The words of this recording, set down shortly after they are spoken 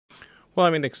Well, I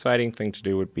mean, the exciting thing to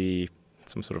do would be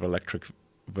some sort of electric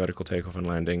vertical takeoff and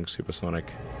landing,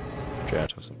 supersonic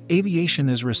jet or something. Aviation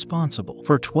is responsible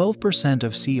for 12%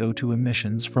 of CO2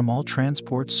 emissions from all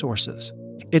transport sources.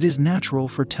 It is natural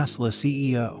for Tesla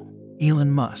CEO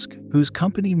Elon Musk, whose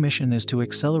company mission is to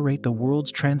accelerate the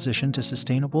world's transition to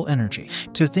sustainable energy,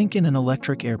 to think in an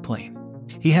electric airplane.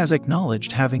 He has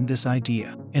acknowledged having this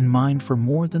idea in mind for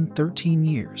more than 13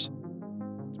 years.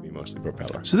 To be mostly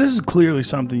propeller. So this is clearly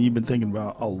something you've been thinking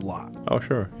about a lot. Oh,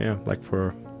 sure. Yeah, like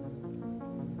for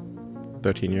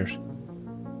 13 years.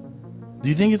 Do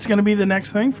you think it's going to be the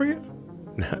next thing for you?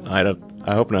 I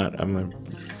hope not. I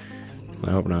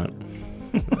hope not.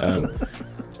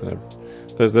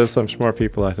 There's some smart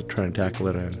people out there trying to tackle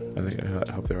it, and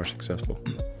I hope they are successful.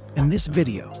 In this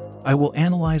video, I will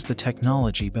analyze the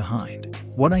technology behind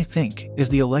what I think is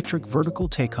the electric vertical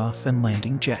takeoff and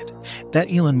landing jet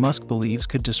that Elon Musk believes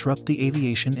could disrupt the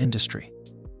aviation industry.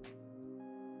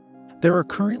 There are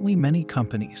currently many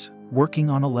companies working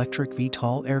on electric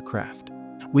VTOL aircraft.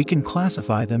 We can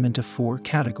classify them into 4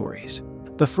 categories.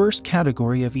 The first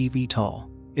category of eVTOL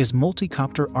is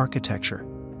multi-copter architecture.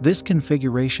 This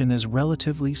configuration is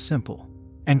relatively simple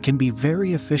and can be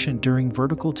very efficient during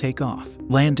vertical takeoff,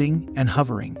 landing, and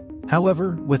hovering.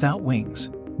 However, without wings,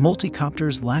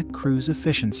 multicopters lack cruise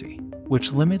efficiency,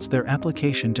 which limits their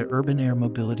application to urban air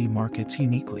mobility markets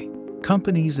uniquely.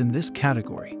 Companies in this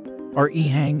category are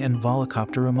eHang and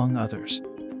Volocopter, among others.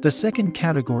 The second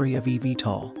category of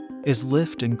eVTOL is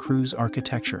lift and cruise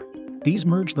architecture. These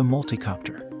merge the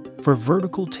multicopter for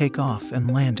vertical takeoff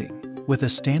and landing with a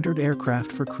standard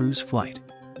aircraft for cruise flight.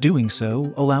 Doing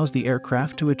so allows the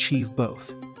aircraft to achieve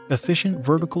both efficient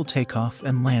vertical takeoff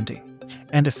and landing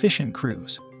and efficient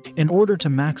cruise. In order to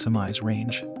maximize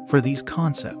range for these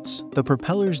concepts, the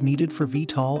propellers needed for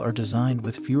VTOL are designed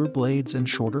with fewer blades and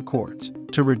shorter chords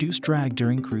to reduce drag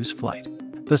during cruise flight.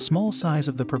 The small size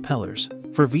of the propellers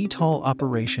for VTOL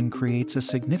operation creates a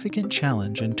significant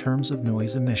challenge in terms of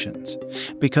noise emissions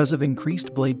because of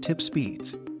increased blade tip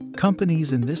speeds.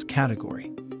 Companies in this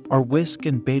category are Whisk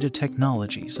and Beta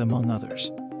Technologies, among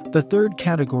others. The third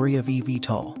category of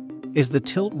eVTOL is the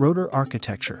tilt rotor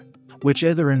architecture, which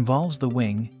either involves the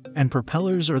wing and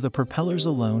propellers or the propellers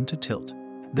alone to tilt.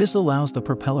 This allows the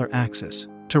propeller axis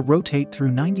to rotate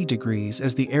through 90 degrees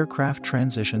as the aircraft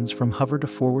transitions from hover to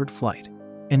forward flight.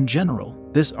 In general,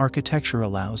 this architecture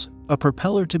allows a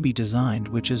propeller to be designed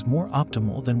which is more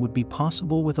optimal than would be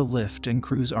possible with a lift and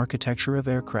cruise architecture of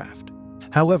aircraft.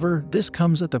 However, this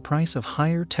comes at the price of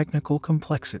higher technical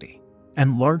complexity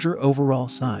and larger overall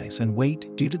size and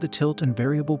weight due to the tilt and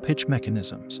variable pitch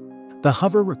mechanisms. The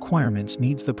hover requirements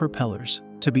needs the propellers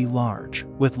to be large,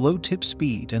 with low tip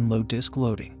speed and low disk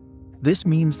loading. This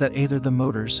means that either the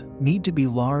motors need to be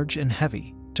large and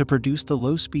heavy to produce the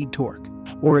low-speed torque,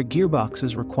 or a gearbox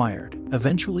is required,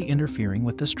 eventually interfering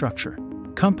with the structure.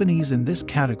 Companies in this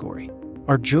category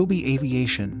are Joby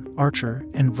Aviation, Archer,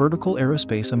 and Vertical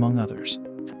Aerospace, among others.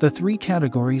 The 3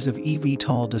 categories of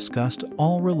eVTOL discussed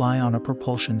all rely on a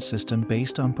propulsion system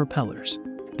based on propellers.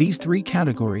 These 3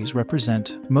 categories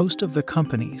represent most of the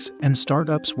companies and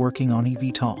startups working on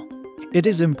eVTOL. It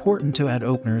is important to add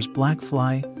openers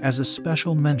Blackfly as a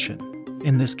special mention.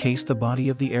 In this case, the body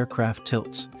of the aircraft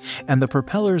tilts, and the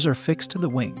propellers are fixed to the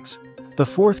wings. The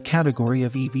 4th category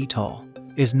of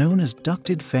eVTOL is known as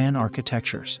ducted fan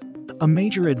architectures. A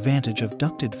major advantage of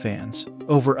ducted fans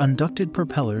over unducted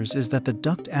propellers is that the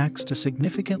duct acts to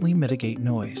significantly mitigate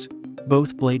noise,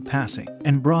 both blade passing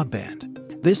and broadband.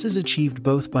 This is achieved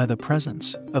both by the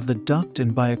presence of the duct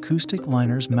and by acoustic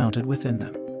liners mounted within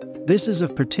them. This is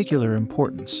of particular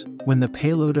importance when the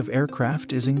payload of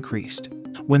aircraft is increased.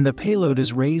 When the payload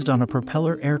is raised on a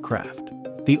propeller aircraft,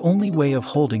 the only way of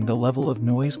holding the level of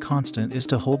noise constant is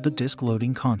to hold the disk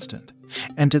loading constant,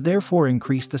 and to therefore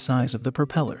increase the size of the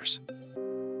propellers.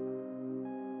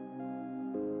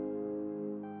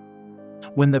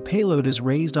 When the payload is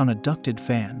raised on a ducted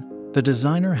fan, the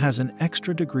designer has an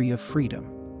extra degree of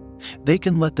freedom. They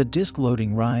can let the disk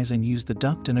loading rise and use the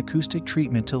duct and acoustic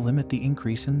treatment to limit the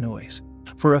increase in noise.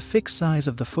 For a fixed size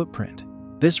of the footprint,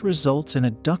 this results in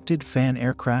a ducted fan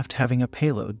aircraft having a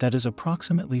payload that is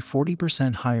approximately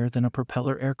 40% higher than a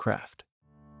propeller aircraft.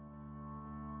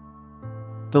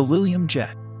 The Lilium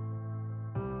Jet.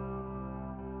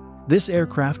 This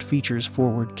aircraft features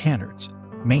forward canards,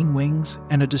 main wings,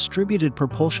 and a distributed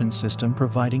propulsion system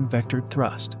providing vectored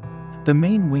thrust. The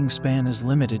main wingspan is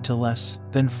limited to less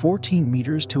than 14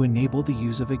 meters to enable the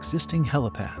use of existing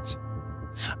helipads.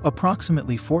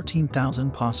 Approximately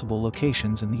 14,000 possible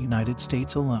locations in the United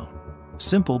States alone.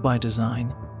 Simple by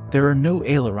design, there are no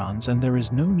ailerons and there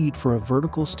is no need for a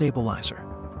vertical stabilizer.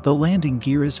 The landing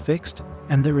gear is fixed,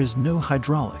 and there is no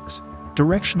hydraulics.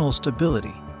 Directional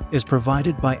stability is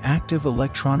provided by active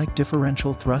electronic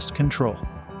differential thrust control.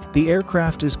 The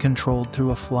aircraft is controlled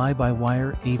through a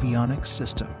fly-by-wire avionics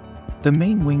system. The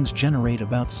main wings generate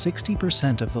about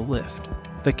 60% of the lift,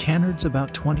 the canards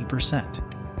about 20%,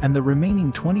 and the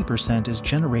remaining 20% is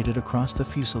generated across the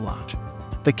fuselage.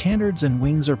 The canards and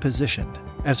wings are positioned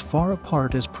as far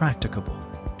apart as practicable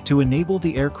to enable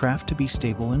the aircraft to be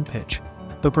stable in pitch.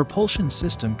 The propulsion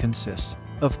system consists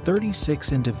of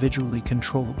 36 individually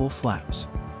controllable flaps,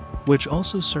 which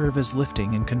also serve as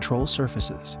lifting and control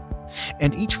surfaces,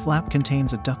 and each flap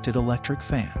contains a ducted electric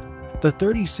fan. The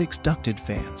 36 ducted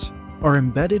fans are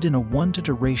embedded in a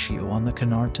 1:2 ratio on the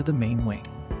canard to the main wing.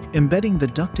 Embedding the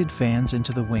ducted fans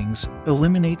into the wings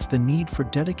eliminates the need for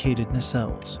dedicated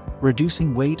nacelles,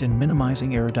 reducing weight and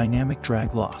minimizing aerodynamic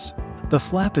drag loss. The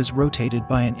flap is rotated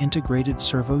by an integrated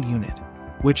servo unit,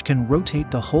 which can rotate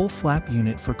the whole flap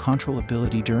unit for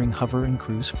controllability during hover and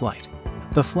cruise flight.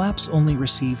 The flaps only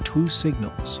receive two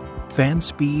signals, fan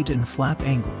speed and flap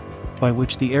angle, by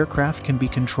which the aircraft can be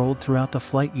controlled throughout the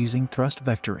flight using thrust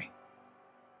vectoring.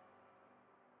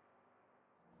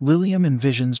 Lilium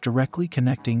envisions directly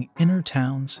connecting inner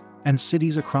towns and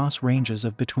cities across ranges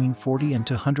of between 40 and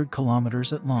 200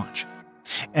 kilometers at launch,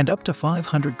 and up to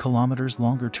 500 kilometers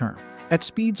longer term, at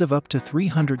speeds of up to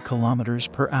 300 kilometers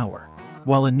per hour,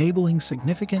 while enabling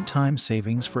significant time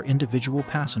savings for individual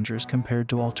passengers compared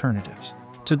to alternatives.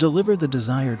 To deliver the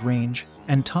desired range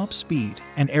and top speed,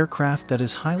 an aircraft that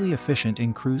is highly efficient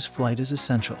in cruise flight is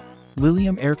essential.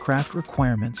 Lilium aircraft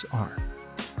requirements are: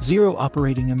 0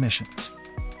 operating emissions,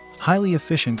 highly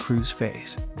efficient cruise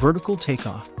phase, vertical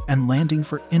takeoff and landing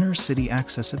for inner-city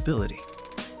accessibility,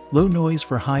 low noise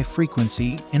for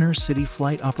high-frequency inner-city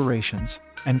flight operations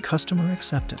and customer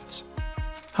acceptance,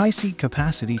 high seat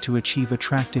capacity to achieve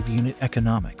attractive unit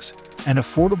economics, and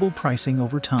affordable pricing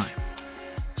over time.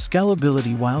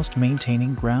 Scalability whilst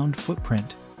maintaining ground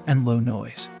footprint and low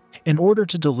noise. In order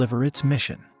to deliver its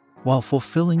mission, while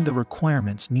fulfilling the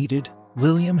requirements needed,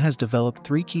 Lilium has developed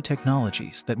 3 key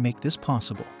technologies that make this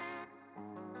possible.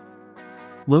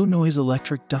 Low-noise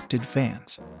electric ducted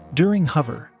fans. During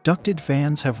hover, ducted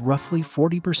fans have roughly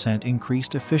 40%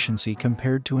 increased efficiency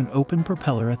compared to an open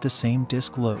propeller at the same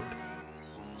disk load.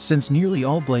 Since nearly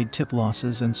all blade tip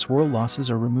losses and swirl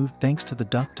losses are removed thanks to the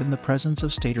duct and the presence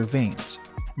of stator vanes,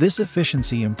 this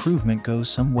efficiency improvement goes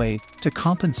some way to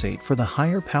compensate for the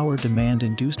higher power demand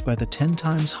induced by the 10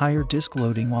 times higher disk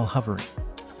loading while hovering.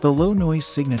 The low-noise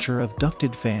signature of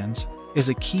ducted fans is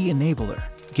a key enabler,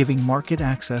 giving market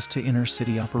access to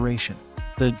inner-city operation.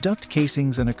 The duct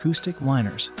casings and acoustic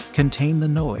liners contain the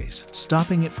noise,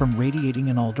 stopping it from radiating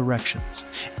in all directions,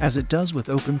 as it does with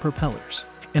open propellers,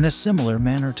 in a similar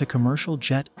manner to commercial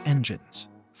jet engines.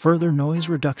 Further noise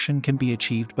reduction can be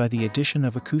achieved by the addition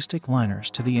of acoustic liners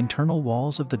to the internal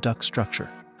walls of the duct structure.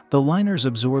 The liners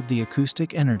absorb the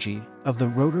acoustic energy of the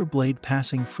rotor blade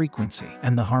passing frequency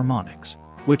and the harmonics,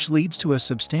 which leads to a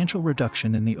substantial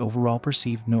reduction in the overall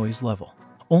perceived noise level.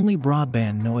 Only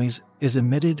broadband noise is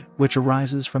emitted, which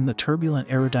arises from the turbulent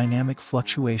aerodynamic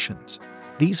fluctuations.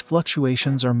 These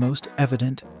fluctuations are most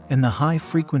evident in the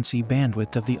high-frequency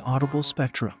bandwidth of the audible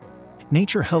spectrum.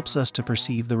 Nature helps us to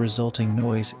perceive the resulting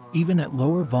noise even at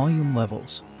lower volume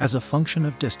levels as a function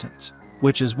of distance,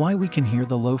 which is why we can hear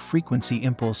the low-frequency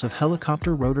impulse of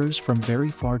helicopter rotors from very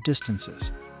far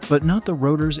distances, but not the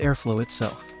rotor's airflow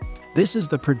itself. This is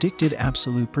the predicted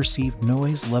absolute perceived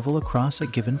noise level across a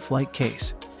given flight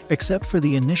case, except for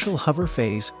the initial hover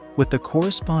phase with the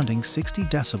corresponding 60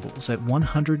 decibels at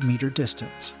 100-meter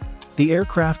distance. The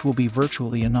aircraft will be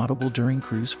virtually inaudible during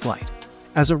cruise flight.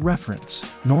 As a reference,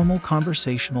 normal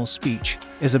conversational speech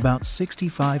is about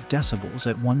 65 decibels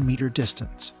at 1-meter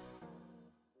distance.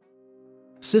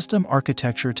 System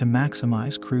architecture to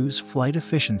maximize cruise flight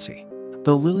efficiency.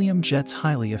 The Lilium Jet's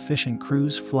highly efficient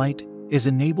cruise flight is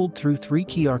enabled through 3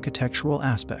 key architectural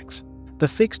aspects. The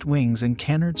fixed wings and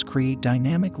canards create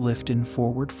dynamic lift in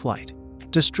forward flight.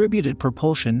 Distributed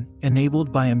propulsion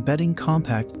enabled by embedding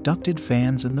compact ducted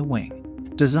fans in the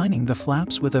wing. Designing the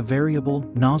flaps with a variable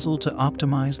nozzle to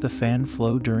optimize the fan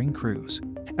flow during cruise.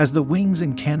 As the wings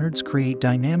and canards create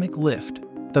dynamic lift,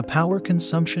 the power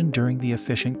consumption during the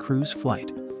efficient cruise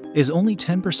flight is only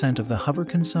 10% of the hover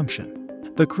consumption.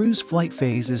 The cruise flight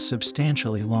phase is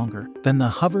substantially longer than the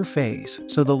hover phase,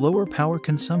 so the lower power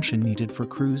consumption needed for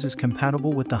cruise is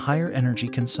compatible with the higher energy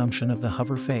consumption of the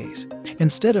hover phase,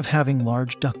 instead of having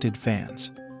large ducted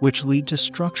fans, which lead to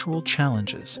structural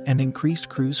challenges and increased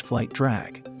cruise flight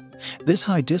drag. This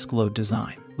high disk load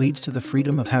design leads to the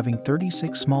freedom of having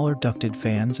 36 smaller ducted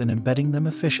fans and embedding them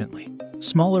efficiently.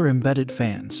 Smaller embedded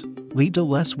fans lead to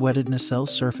less wetted nacelle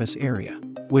surface area,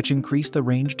 which increase the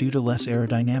range due to less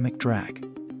aerodynamic drag.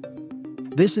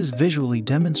 This is visually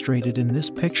demonstrated in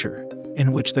this picture,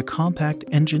 in which the compact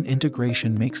engine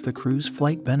integration makes the cruise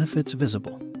flight benefits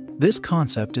visible. This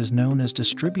concept is known as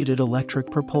distributed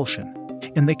electric propulsion.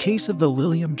 In the case of the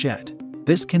Lilium Jet,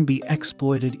 this can be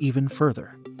exploited even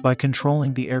further by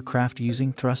controlling the aircraft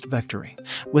using thrust vectoring,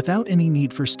 without any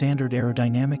need for standard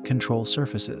aerodynamic control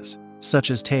surfaces,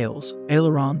 such as tails,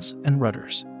 ailerons, and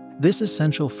rudders. This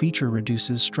essential feature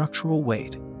reduces structural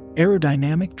weight,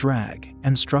 aerodynamic drag,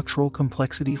 and structural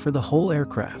complexity for the whole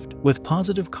aircraft, with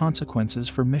positive consequences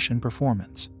for mission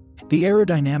performance. The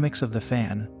aerodynamics of the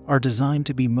fan are designed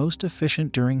to be most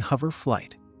efficient during hover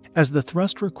flight, as the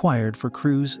thrust required for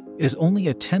cruise is only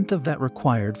a tenth of that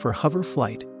required for hover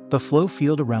flight. The flow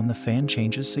field around the fan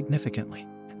changes significantly.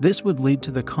 This would lead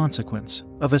to the consequence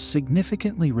of a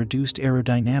significantly reduced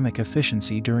aerodynamic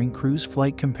efficiency during cruise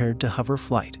flight compared to hover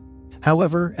flight.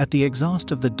 However, at the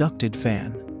exhaust of the ducted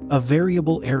fan, a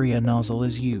variable area nozzle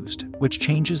is used, which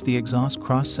changes the exhaust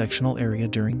cross-sectional area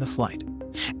during the flight,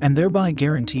 and thereby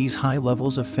guarantees high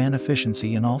levels of fan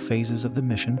efficiency in all phases of the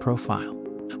mission profile.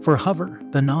 For hover,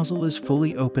 the nozzle is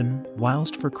fully open,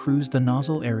 whilst for cruise the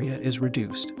nozzle area is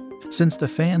reduced. Since the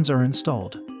fans are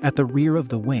installed at the rear of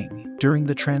the wing, during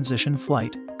the transition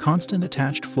flight, constant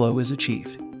attached flow is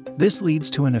achieved. This leads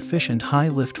to an efficient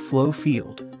high-lift flow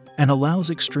field and allows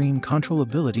extreme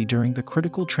controllability during the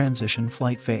critical transition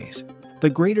flight phase. The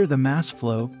greater the mass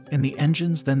flow in the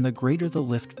engines, then the greater the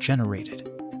lift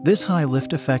generated. This high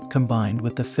lift effect combined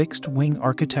with the fixed wing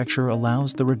architecture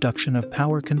allows the reduction of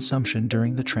power consumption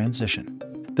during the transition.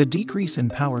 The decrease in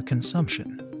power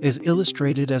consumption is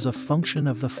illustrated as a function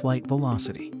of the flight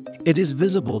velocity. It is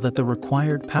visible that the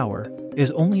required power is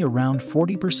only around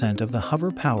 40% of the hover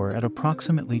power at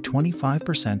approximately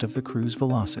 25% of the cruise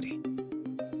velocity.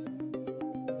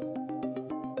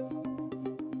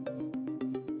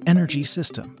 Energy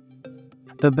system.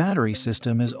 The battery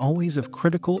system is always of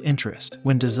critical interest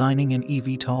when designing an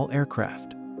eVTOL aircraft.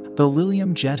 The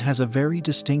Lilium Jet has a very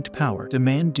distinct power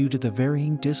demand due to the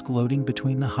varying disk loading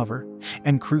between the hover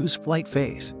and cruise flight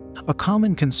phase. A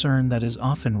common concern that is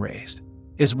often raised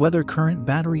is whether current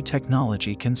battery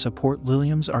technology can support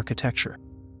Lilium's architecture.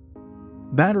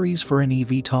 Batteries for an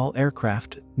eVTOL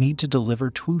aircraft need to deliver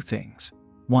two things.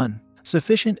 1.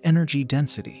 Sufficient energy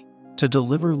density to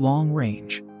deliver long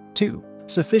range. 2.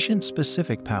 Sufficient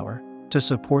specific power to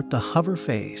support the hover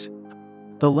phase.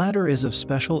 The latter is of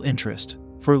special interest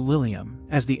for Lilium,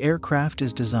 as the aircraft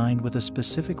is designed with a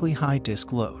specifically high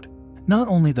disk load. Not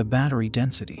only the battery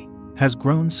density has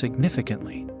grown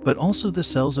significantly, but also the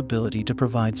cell's ability to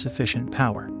provide sufficient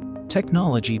power.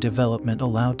 Technology development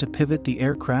allowed to pivot the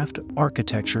aircraft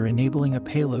architecture, enabling a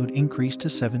payload increase to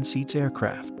 7 seats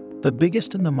aircraft, the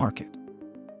biggest in the market.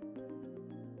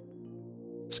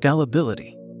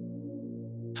 Scalability.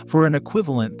 For an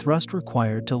equivalent thrust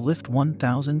required to lift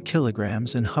 1,000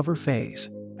 kilograms in hover phase,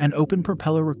 an open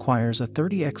propeller requires a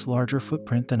 30x larger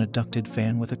footprint than a ducted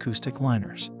fan with acoustic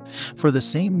liners. For the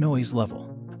same noise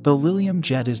level, the Lilium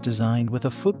Jet is designed with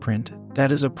a footprint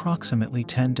that is approximately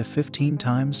 10 to 15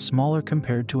 times smaller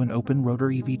compared to an open rotor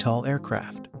eVTOL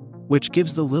aircraft, which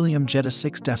gives the Lilium Jet a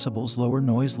 6 decibels lower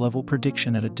noise level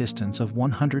prediction at a distance of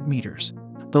 100 meters.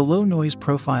 The low noise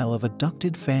profile of a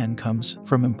ducted fan comes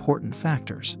from important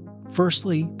factors.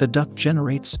 Firstly, the duct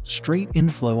generates straight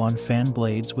inflow on fan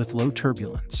blades with low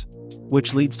turbulence,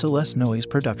 which leads to less noise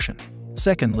production.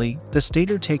 Secondly, the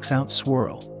stator takes out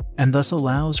swirl, and thus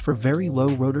allows for very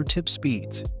low rotor tip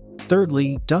speeds.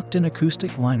 Thirdly, duct and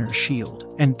acoustic liners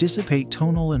shield and dissipate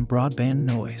tonal and broadband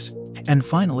noise. And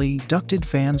finally, ducted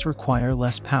fans require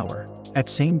less power at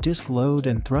same disk load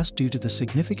and thrust due to the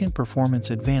significant performance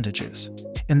advantages.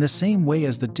 In the same way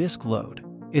as the disk load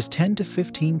is 10 to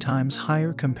 15 times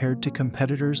higher compared to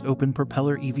competitors' open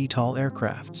propeller eVTOL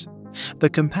aircrafts, the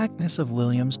compactness of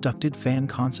Lilium's ducted fan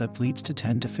concept leads to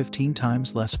 10 to 15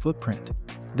 times less footprint.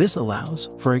 This allows,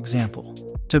 for example,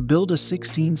 to build a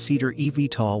 16-seater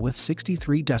eVTOL with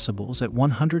 63 decibels at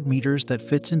 100 meters that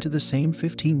fits into the same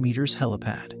 15 meters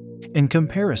helipad. In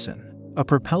comparison, a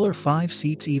propeller 5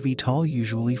 seats eVTOL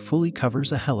usually fully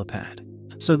covers a helipad.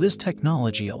 So this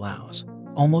technology allows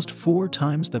almost 4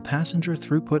 times the passenger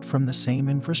throughput from the same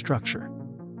infrastructure,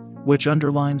 which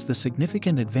underlines the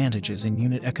significant advantages in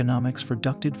unit economics for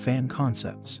ducted fan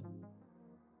concepts.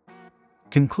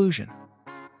 Conclusion.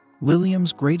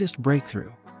 Lilium's greatest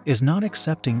breakthrough is not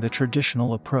accepting the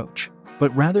traditional approach,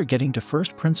 but rather getting to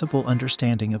first principle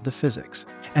understanding of the physics,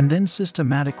 and then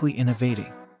systematically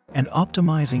innovating and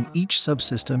optimizing each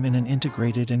subsystem in an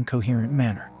integrated and coherent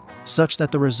manner, such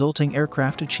that the resulting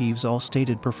aircraft achieves all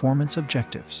stated performance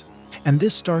objectives. And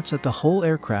this starts at the whole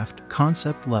aircraft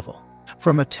concept level.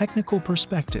 From a technical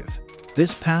perspective,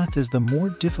 this path is the more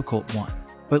difficult one,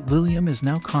 but Lilium is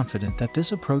now confident that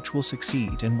this approach will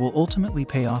succeed and will ultimately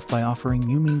pay off by offering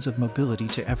new means of mobility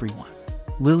to everyone.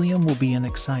 Lilium will be an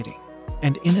exciting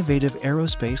and innovative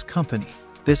aerospace company.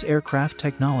 This aircraft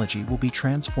technology will be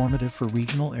transformative for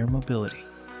regional air mobility.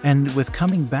 And with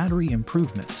coming battery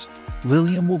improvements,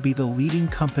 Lilium will be the leading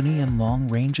company in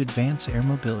long-range advanced air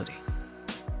mobility.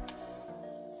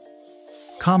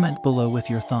 Comment below with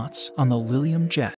your thoughts on the Lilium Jet.